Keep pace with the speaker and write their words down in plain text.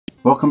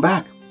Welcome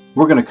back.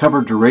 We're going to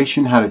cover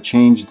duration, how to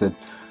change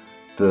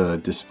the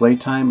display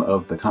time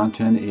of the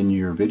content in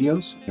your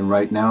videos. And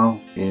right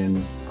now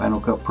in Final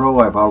Cut Pro,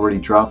 I've already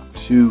dropped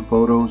 2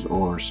 photos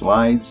or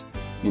slides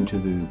into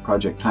the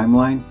project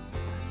timeline.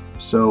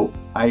 So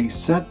I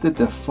set the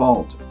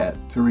default at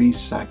 3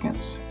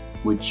 seconds,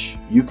 which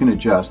you can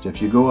adjust.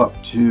 If you go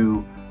up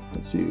to,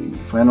 let's see,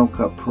 Final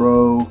Cut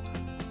Pro,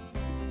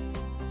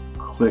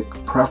 click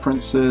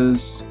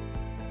Preferences,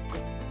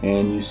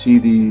 and you see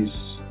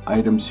these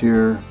items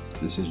here.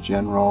 This is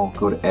General.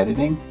 Go to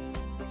Editing,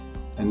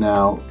 and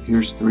now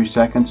here's 3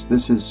 seconds.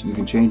 This is, you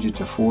can change it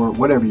to 4,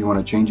 whatever you want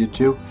to change it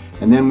to.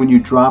 And then when you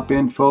drop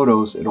in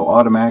photos, it'll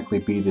automatically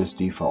be this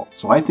default.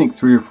 So I think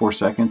 3 or 4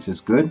 seconds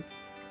is good.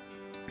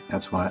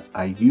 That's what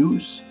I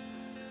use.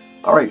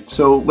 Alright,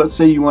 so let's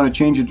say you want to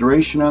change the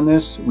duration on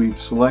this. We've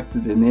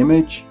selected an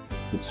image.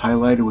 It's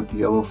highlighted with the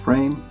yellow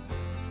frame.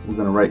 We're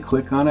going to right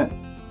click on it,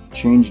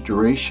 change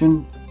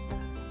duration,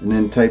 and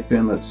then type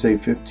in, let's say,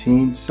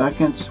 15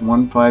 seconds.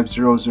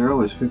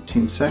 1500 is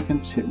 15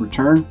 seconds. Hit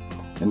return,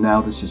 and now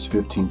this is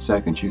 15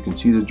 seconds. You can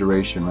see the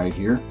duration right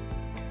here.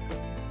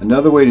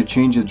 Another way to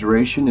change the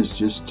duration is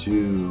just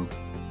to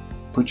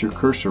put your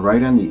cursor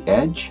right on the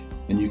edge,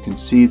 and you can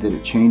see that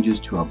it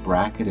changes to a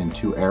bracket and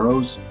 2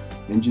 arrows,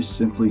 and just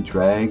simply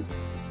drag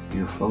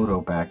your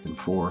photo back and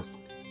forth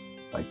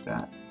like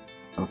that.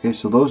 Okay,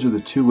 so those are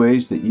the 2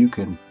 ways that you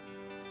can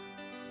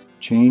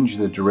change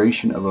the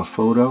duration of a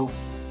photo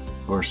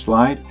or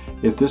slide.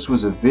 If this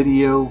was a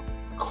video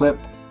clip,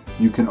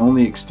 you can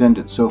only extend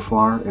it so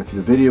far. If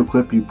the video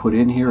clip you put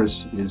in here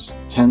is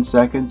 10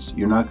 seconds,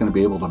 you're not going to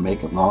be able to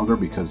make it longer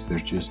because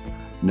there's just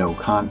no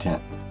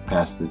content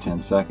past the 10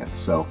 seconds.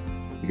 So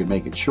you can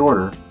make it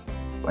shorter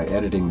by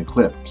editing the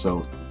clip.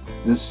 So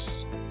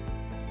this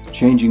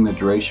changing the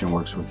duration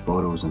works with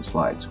photos and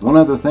slides. One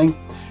other thing,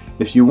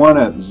 if you want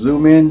to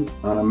zoom in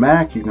on a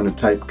Mac, you're going to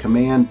type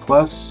Command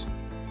plus,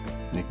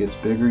 and it gets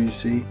bigger, you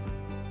see.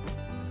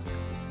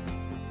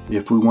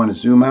 If we want to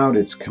zoom out,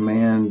 it's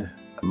Command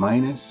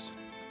minus.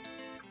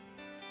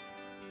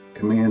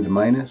 Command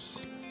minus,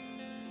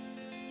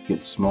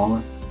 gets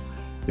smaller.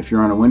 If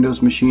you're on a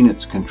Windows machine,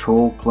 it's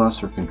Control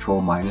plus or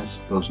Control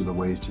minus. Those are the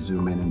ways to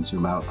zoom in and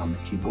zoom out on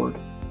the keyboard.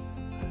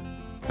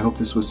 I hope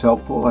this was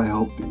helpful. I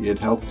hope it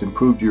helped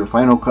improve your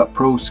Final Cut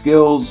Pro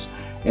skills.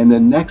 And the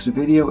next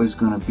video is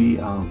going to be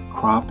on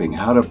cropping,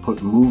 how to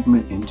put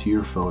movement into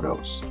your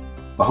photos.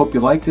 I hope you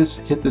like this.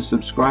 Hit the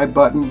subscribe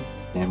button,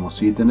 and we'll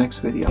see you at the next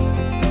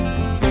video.